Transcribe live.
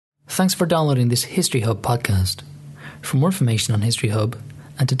Thanks for downloading this History Hub podcast. For more information on History Hub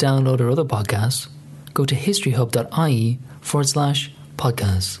and to download our other podcasts, go to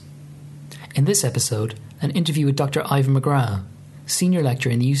historyhub.ie/podcasts. In this episode, an interview with Dr. Ivan McGrath, Senior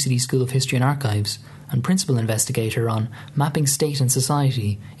Lecturer in the UCD School of History and Archives and Principal Investigator on mapping state and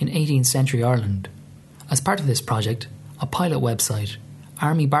society in 18th century Ireland. As part of this project, a pilot website,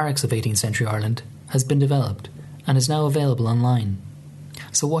 Army Barracks of 18th Century Ireland, has been developed and is now available online.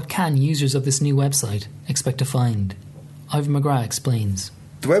 So what can users of this new website expect to find? Ivan McGrath explains.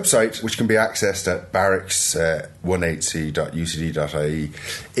 The website, which can be accessed at barracks18c.ucd.ie,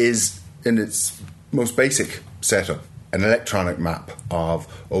 is, in its most basic setup, an electronic map of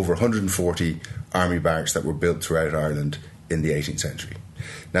over 140 army barracks that were built throughout Ireland in the 18th century.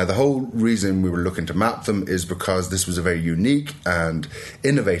 Now, the whole reason we were looking to map them is because this was a very unique and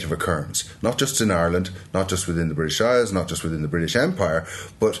innovative occurrence, not just in Ireland, not just within the British Isles, not just within the British Empire,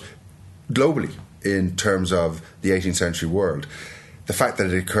 but globally in terms of the 18th century world. The fact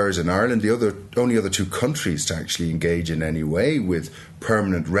that it occurs in Ireland, the only other two countries to actually engage in any way with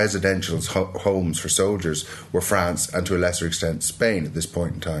permanent residential homes for soldiers were France and, to a lesser extent, Spain at this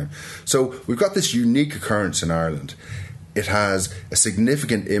point in time. So we've got this unique occurrence in Ireland. It has a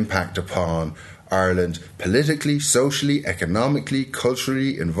significant impact upon Ireland politically, socially, economically,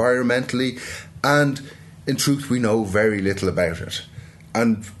 culturally, environmentally, and in truth we know very little about it.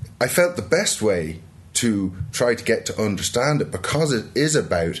 And I felt the best way to try to get to understand it, because it is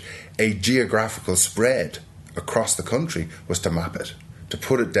about a geographical spread across the country, was to map it, to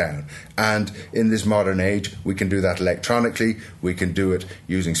put it down. And in this modern age, we can do that electronically, we can do it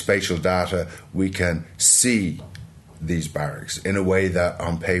using spatial data, we can see these barracks in a way that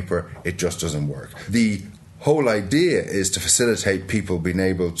on paper it just doesn't work. The whole idea is to facilitate people being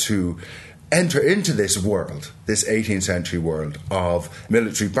able to enter into this world, this 18th century world of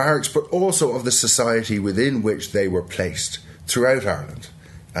military barracks, but also of the society within which they were placed throughout Ireland,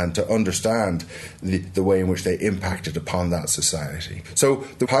 and to understand the way in which they impacted upon that society. So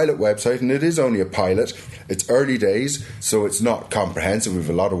the pilot website, and it is only a pilot, it's early days, so it's not comprehensive, we have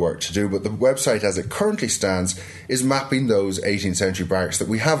a lot of work to do, but the website as it currently stands is mapping those 18th century barracks that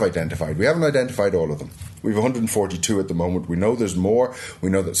we have identified. We haven't identified all of them. We have 142 at the moment. We know there's more.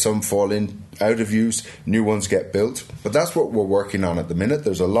 We know that some fall out of use, new ones get built. But that's what we're working on at the minute.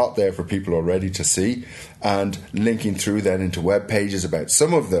 There's a lot there for people already to see, and linking through then into web pages about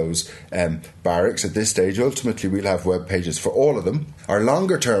some of those barracks at this stage. Ultimately, we'll have web pages for all of them. Our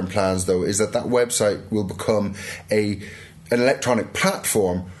longer term plans, though, is that website will become an electronic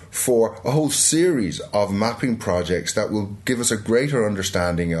platform for a whole series of mapping projects that will give us a greater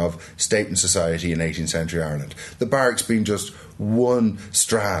understanding of state and society in 18th century Ireland. The barracks being just one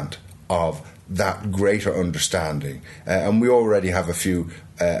strand of that greater understanding. And we already have a few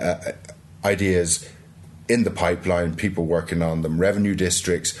ideas in the pipeline, people working on them. Revenue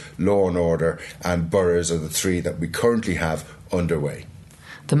districts, law and order, and boroughs are the three that we currently have underway.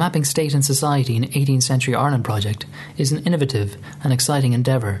 The Mapping State and Society in 18th Century Ireland project is an innovative and exciting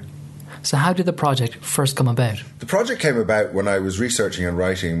endeavour. So how did the project first come about? The project came about when I was researching and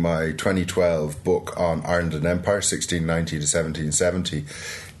writing my 2012 book on Ireland and Empire, 1690 to 1770.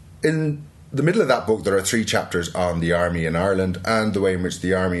 In the middle of that book, there are 3 chapters on the army in Ireland and the way in which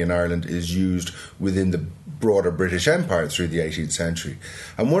the army in Ireland is used within the broader British Empire through the 18th century.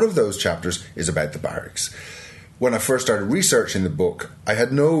 And one of those chapters is about the barracks. When I first started researching the book, I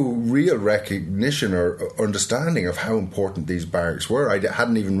had no real recognition or understanding of how important these barracks were. I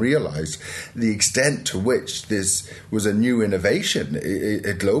hadn't even realised the extent to which this was a new innovation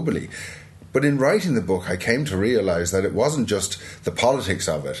globally. But in writing the book, I came to realise that it wasn't just the politics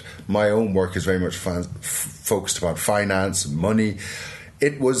of it. My own work is very much focused about finance, money.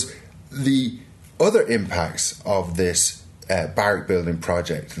 It was the other impacts of this barrack building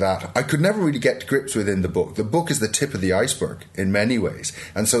project that I could never really get to grips with in the book. The book is the tip of the iceberg in many ways.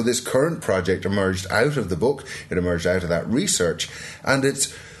 And so this current project emerged out of the book, it emerged out of that research, and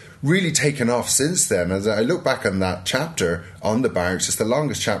it's really taken off since then. As I look back on that chapter on the barracks, it's the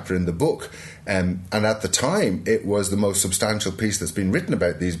longest chapter in the book. And at the time, it was the most substantial piece that's been written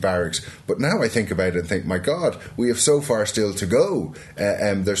about these barracks. But now I think about it and think, my God, we have so far still to go.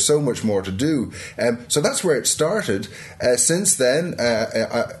 There's so much more to do. So that's where it started. Since then,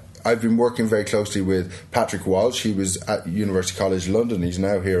 I've been working very closely with Patrick Walsh. He was at University College London. He's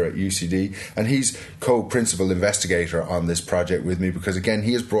now here at UCD. And he's co-principal investigator on this project with me because, again,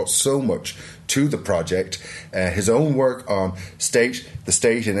 he has brought so much to the project. His own work on the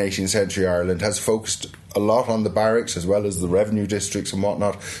state in 18th century Ireland has focused a lot on the barracks as well as the revenue districts and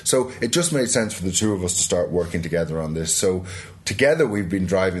whatnot. So it just made sense for the two of us to start working together on this. So together we've been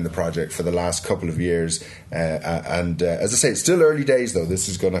driving the project for the last couple of years. And as I say, it's still early days, though. This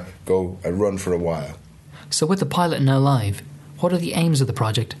is going to go and run for a while. So with the pilot now live, what are the aims of the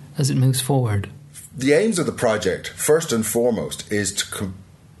project as it moves forward? The aims of the project, first and foremost, is to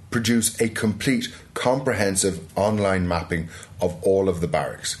produce a complete, comprehensive online mapping of all of the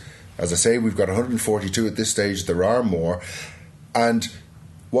barracks. As I say, we've got 142 at this stage. There are more. And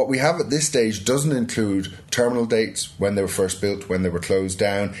what we have at this stage doesn't include terminal dates, when they were first built, when they were closed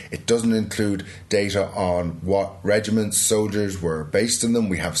down. It doesn't include data on what regiments, soldiers were based in them.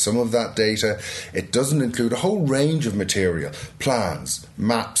 We have some of that data. It doesn't include a whole range of material, plans,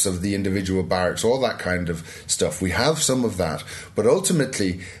 maps of the individual barracks, all that kind of stuff. We have some of that. But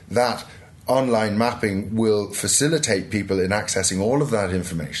ultimately, that online mapping will facilitate people in accessing all of that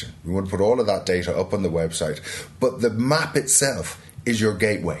information. We want to put all of that data up on the website. But the map itself is your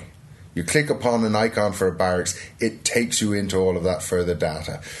gateway. You click upon an icon for a barracks, it takes you into all of that further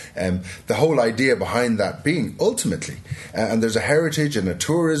data. The whole idea behind that being ultimately, and there's a heritage and a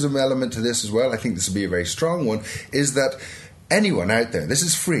tourism element to this as well, I think this will be a very strong one, is that anyone out there, this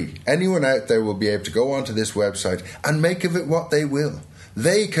is free, anyone out there will be able to go onto this website and make of it what they will.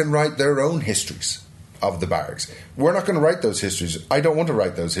 They can write their own histories of the barracks. We're not going to write those histories. I don't want to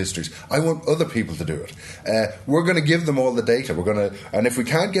write those histories. I want other people to do it. We're going to give them all the data. And if we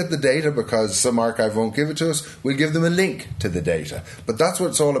can't get the data because some archive won't give it to us, we'll give them a link to the data. But that's what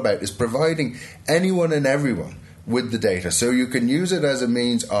it's all about, is providing anyone and everyone with the data, so you can use it as a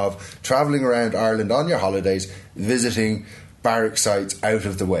means of travelling around Ireland on your holidays, visiting barrack sites out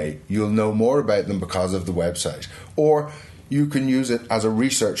of the way. You'll know more about them because of the website. Or you can use it as a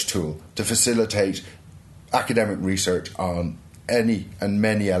research tool to facilitate academic research on any and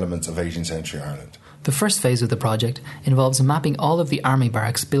many elements of 18th century Ireland. The first phase of the project involves mapping all of the army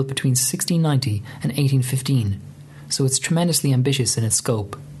barracks built between 1690 and 1815, so it's tremendously ambitious in its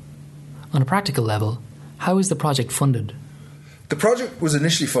scope. On a practical level, how is the project funded? The project was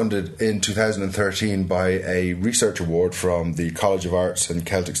initially funded in 2013 by a research award from the College of Arts and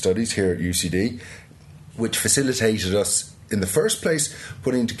Celtic Studies here at UCD, which facilitated us in the first place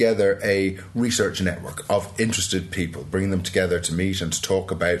putting together a research network of interested people, bringing them together to meet and to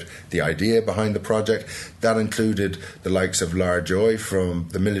talk about the idea behind the project. That included the likes of Lar Joy from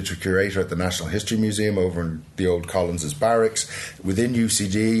the military curator at the National History Museum over in the old Collins's barracks. Within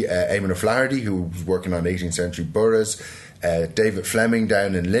UCD, Eamon O'Flaherty, who was working on 18th century boroughs, David Fleming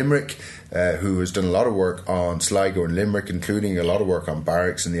down in Limerick, who has done a lot of work on Sligo and Limerick, including a lot of work on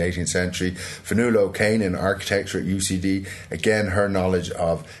barracks in the 18th century. Fionnuala O'Kane in architecture at UCD, again her knowledge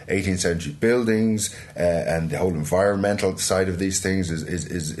of 18th century buildings and the whole environmental side of these things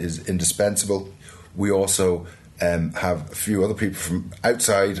is indispensable. We also have a few other people from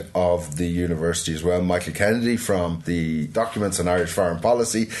outside of the university as well. Michael Kennedy from the Documents on Irish Foreign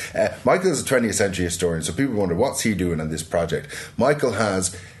Policy. Michael is a 20th century historian, so people wonder, what's he doing on this project? Michael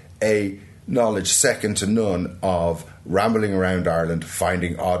has a knowledge second to none of rambling around Ireland,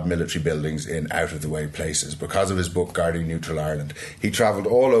 finding odd military buildings in out-of-the-way places because of his book Guarding Neutral Ireland. He travelled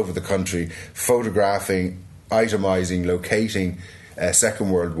all over the country, photographing, itemising, locating Second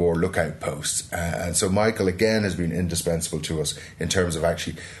World War lookout posts. And so Michael, again, has been indispensable to us in terms of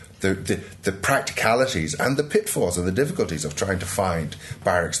actually the practicalities and the pitfalls and the difficulties of trying to find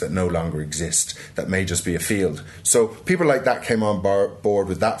barracks that no longer exist, that may just be a field. So people like that came on board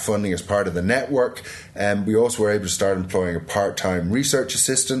with that funding as part of the network. We also were able to start employing a part-time research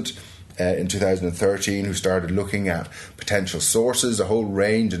assistant in 2013 who started looking at potential sources, a whole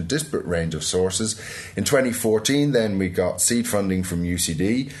range and disparate range of sources. In 2014 then we got seed funding from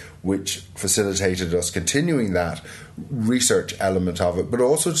UCD, which facilitated us continuing that research element of it, but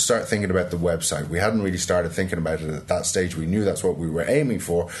also to start thinking about the website. We hadn't really started thinking about it at that stage. We knew that's what we were aiming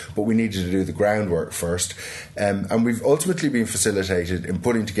for, but we needed to do the groundwork first. And we've ultimately been facilitated in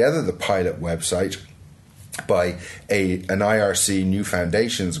putting together the pilot website by an IRC New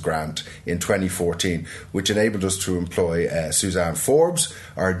Foundations grant in 2014, which enabled us to employ Suzanne Forbes,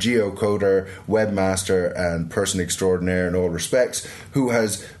 our geocoder, webmaster and person extraordinaire in all respects, who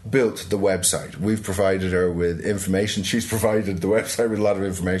has built the website. We've provided her with information. She's provided the website with a lot of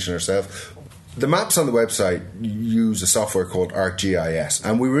information herself. The maps on the website use a software called ArcGIS,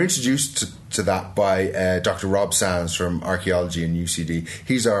 and we were introduced to that by Dr. Rob Sands from Archaeology in UCD.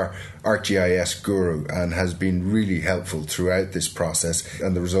 He's our ArcGIS guru and has been really helpful throughout this process,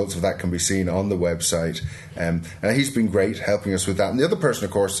 and the results of that can be seen on the website. And he's been great helping us with that. And the other person,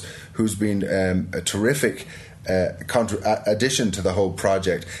 of course, who's been a terrific addition to the whole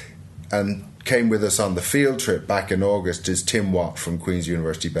project and came with us on the field trip back in August is Tim Watt from Queen's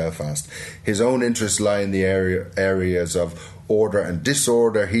University Belfast. His own interests lie in the areas of order and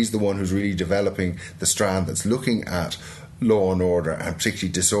disorder. He's the one who's really developing the strand that's looking at law and order, and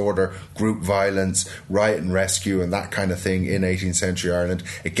particularly disorder, group violence, riot and rescue, and that kind of thing in 18th century Ireland.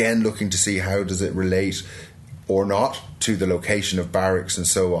 Again, looking to see how does it relate or not to the location of barracks and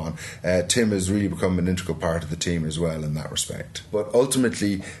so on. Tim has really become an integral part of the team as well in that respect. But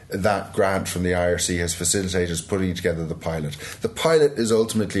ultimately, that grant from the IRC has facilitated us putting together the pilot. The pilot is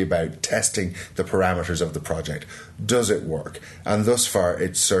ultimately about testing the parameters of the project. Does it work? And thus far,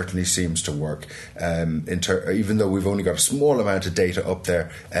 it certainly seems to work. Even though we've only got a small amount of data up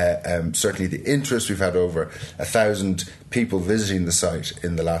there, certainly the interest, we've had over 1,000 people visiting the site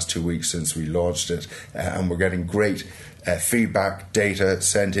in the last 2 weeks since we launched it, and we're getting great feedback, data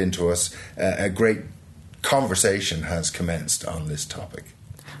sent in to us. A great conversation has commenced on this topic.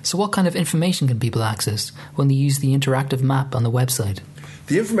 So what kind of information can people access when they use the interactive map on the website?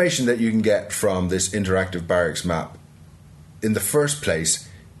 The information that you can get from this interactive barracks map, in the first place,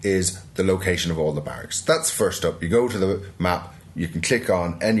 is the location of all the barracks. That's first up. You go to the map, you can click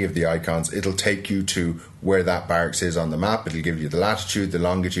on any of the icons, it'll take you to where that barracks is on the map. It'll give you the latitude, the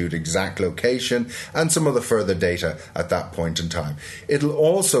longitude, exact location, and some other further data at that point in time. It'll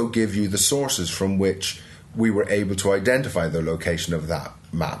also give you the sources from which we were able to identify the location of that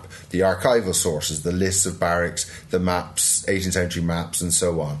map, the archival sources, the lists of barracks, the maps, 18th century maps, and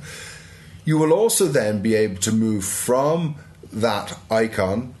so on. You will also then be able to move from that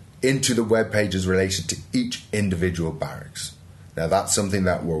icon into the web pages related to each individual barracks. Now, that's something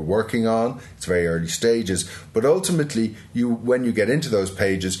that we're working on. It's very early stages. But ultimately, when you get into those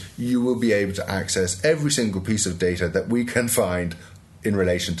pages, you will be able to access every single piece of data that we can find in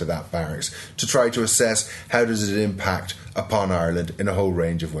relation to that barracks, to try to assess how does it impact upon Ireland in a whole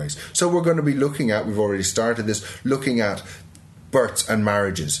range of ways. So we're going to be looking at, we've already started this, looking at births and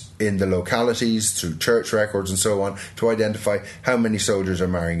marriages in the localities through church records and so on, to identify how many soldiers are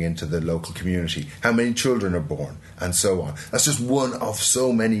marrying into the local community, how many children are born, and so on. That's just one of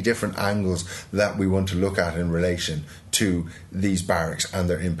so many different angles that we want to look at in relation to these barracks and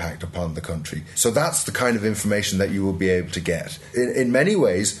their impact upon the country. So that's the kind of information that you will be able to get. In many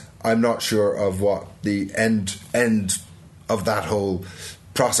ways, I'm not sure of what the end of that whole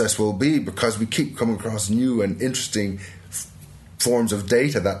process will be, because we keep coming across new and interesting forms of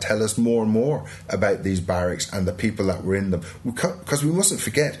data that tell us more and more about these barracks and the people that were in them. Because we mustn't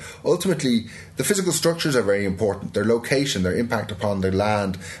forget, ultimately, the physical structures are very important. Their location, their impact upon the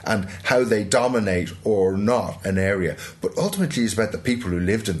land, and how they dominate or not an area. But ultimately, it's about the people who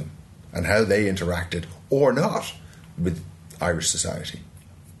lived in them and how they interacted or not with Irish society.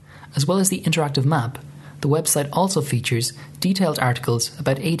 As well as the interactive map, the website also features detailed articles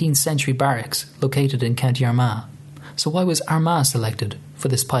about 18th century barracks located in County Armagh. So why was Armagh selected for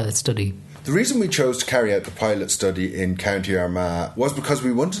this pilot study? The reason we chose to carry out the pilot study in County Armagh was because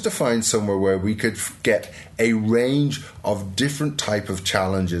we wanted to find somewhere where we could get a range of different type of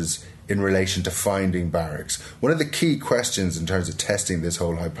challenges in relation to finding barracks. One of the key questions in terms of testing this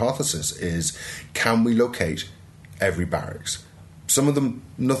whole hypothesis is, can we locate every barracks? Some of them,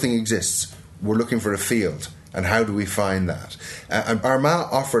 nothing exists. We're looking for a field. And how do we find that? And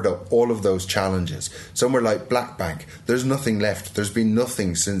Armagh offered up all of those challenges. Somewhere like Blackbank, there's nothing left. There's been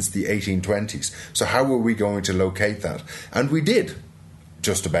nothing since the 1820s. So how were we going to locate that? And we did,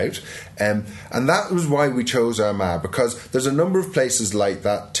 just about. And that was why we chose Armagh, because there's a number of places like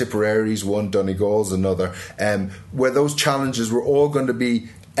that, Tipperary's one, Donegal's another, where those challenges were all going to be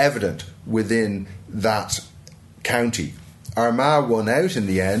evident within that county. Armagh won out in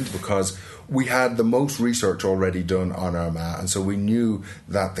the end because we had the most research already done on Armagh, and so we knew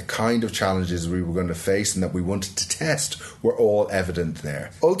that the kind of challenges we were going to face and that we wanted to test were all evident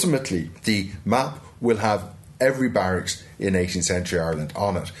there. Ultimately, the map will have every barracks in 18th century Ireland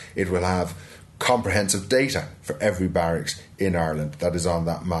on it. It will have comprehensive data for every barracks in Ireland that is on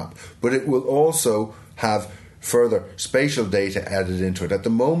that map. But it will also have further spatial data added into it. At the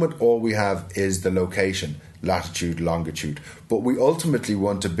moment, all we have is the location, latitude, longitude. But we ultimately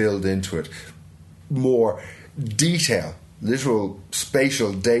want to build into it more detail, literal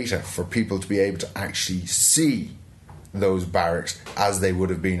spatial data for people to be able to actually see those barracks as they would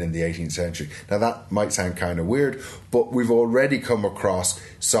have been in the 18th century. Now that might sound kind of weird, but we've already come across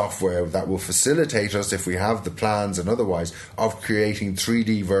software that will facilitate us, if we have the plans and otherwise, of creating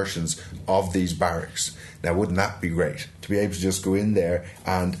 3D versions of these barracks. Now wouldn't that be great, to be able to just go in there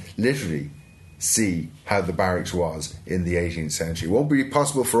and literally see how the barracks was in the 18th century. It won't be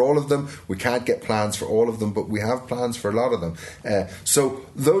possible for all of them. We can't get plans for all of them, but we have plans for a lot of them. So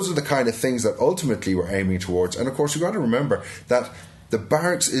those are the kind of things that ultimately we're aiming towards. And of course, you've got to remember that the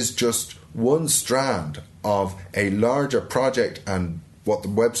barracks is just one strand of a larger project, and what the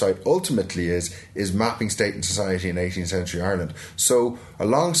website ultimately is mapping state and society in 18th century Ireland. So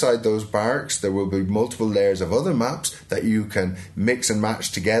alongside those barracks, there will be multiple layers of other maps that you can mix and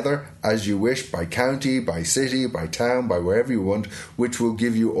match together as you wish, by county, by city, by town, by wherever you want, which will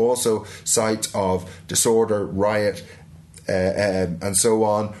give you also sites of disorder, riot, and so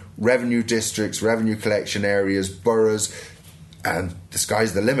on, revenue districts, revenue collection areas, boroughs, and the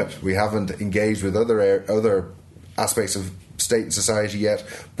sky's the limit. We haven't engaged with other aspects of state and society yet,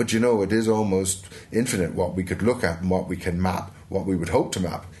 but it is almost infinite what we could look at and what we can map, what we would hope to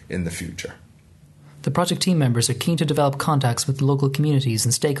map in the future. The project team members are keen to develop contacts with local communities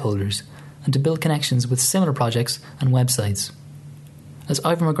and stakeholders, and to build connections with similar projects and websites. As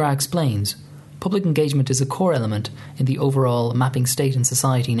Ivor McGrath explains, public engagement is a core element in the overall Mapping State and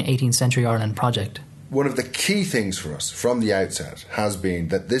Society in 18th Century Ireland project. One of the key things for us from the outset has been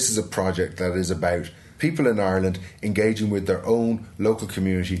that this is a project that is about people in Ireland engaging with their own local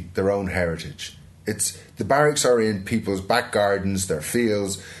community, their own heritage. The barracks are in people's back gardens, their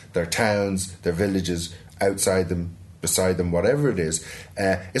fields, their towns, their villages, outside them, beside them, whatever it is.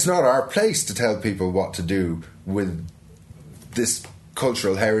 It's not our place to tell people what to do with this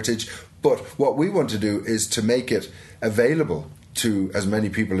cultural heritage, but what we want to do is to make it available to as many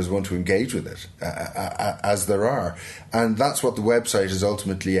people as want to engage with it, as there are. And that's what the website is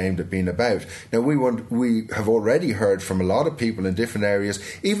ultimately aimed at being about. Now, we have already heard from a lot of people in different areas,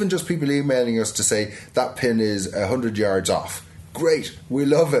 even just people emailing us to say that pin is 100 yards off. Great, we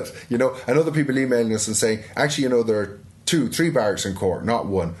love it. And other people emailing us and saying, actually, there are 2-3 barracks in Cork, not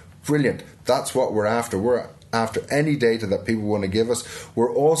one. Brilliant. That's what we're after. We're after any data that people want to give us.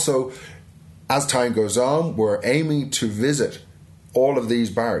 We're also, as time goes on, we're aiming to visit all of these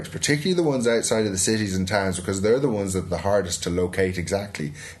barracks, particularly the ones outside of the cities and towns, because they're the ones that are the hardest to locate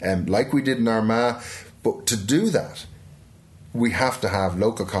exactly, like we did in Armagh. But to do that, we have to have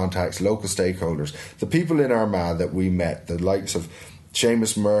local contacts, local stakeholders. The people in Armagh that we met, the likes of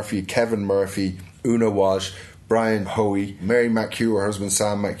Seamus Murphy, Kevin Murphy, Una Walsh, Brian Hoey, Mary McHugh, her husband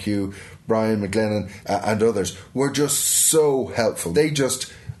Sam McHugh, Brian McGlennon, and others, were just so helpful. They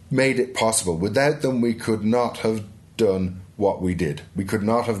just made it possible. Without them, we could not have done what we did. We could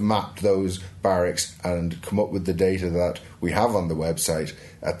not have mapped those barracks and come up with the data that we have on the website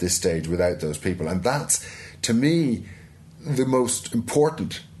at this stage without those people. And that's, to me, the most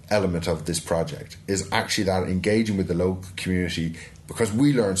important element of this project, is actually that engaging with the local community, because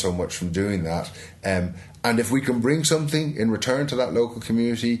we learn so much from doing that. And if we can bring something in return to that local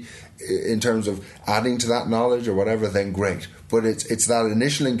community in terms of adding to that knowledge or whatever, then great. But it's that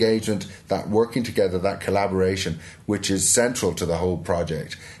initial engagement, that working together, that collaboration, which is central to the whole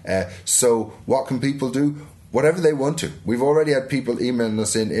project. So what can people do? Whatever they want to. We've already had people emailing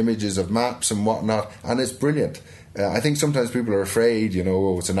us in images of maps and whatnot, and it's brilliant. I think sometimes people are afraid,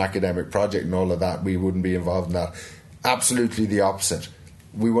 it's an academic project and all of that, we wouldn't be involved in that. Absolutely the opposite.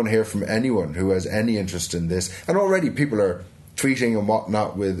 We want to hear from anyone who has any interest in this. And already people are tweeting and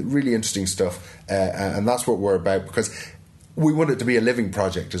whatnot with really interesting stuff. And that's what we're about, because we want it to be a living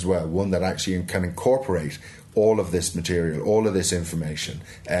project as well, one that actually can incorporate all of this material, all of this information.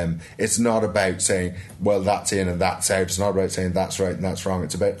 It's not about saying, well, that's in and that's out. It's not about saying that's right and that's wrong.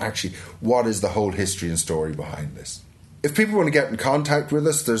 It's about actually what is the whole history and story behind this. If people want to get in contact with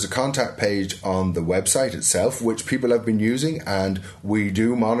us, there's a contact page on the website itself, which people have been using, and we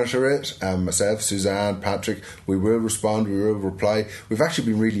do monitor it. Myself, Suzanne, Patrick, we will respond, we will reply. We've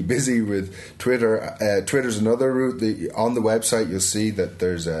actually been really busy with Twitter. Twitter's another route. On the website, you'll see that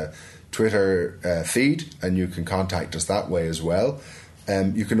there's a Twitter feed, and you can contact us that way as well.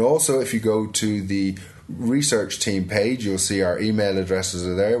 You can also, if you go to the research team page, you'll see our email addresses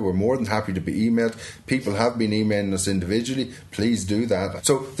are there. We're more than happy to be emailed. People have been emailing us individually. Please do that.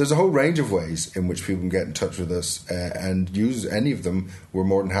 So there's a whole range of ways in which people can get in touch with us, and use any of them. We're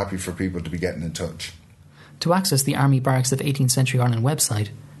more than happy for people to be getting in touch. To access the Army Barracks of 18th Century Ireland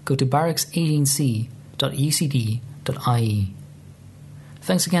website, go to barracks18c.ucd.ie.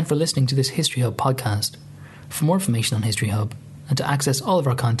 Thanks again for listening to this History Hub podcast. For more information on History Hub, and to access all of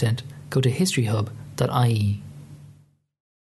our content, go to historyhub.ie.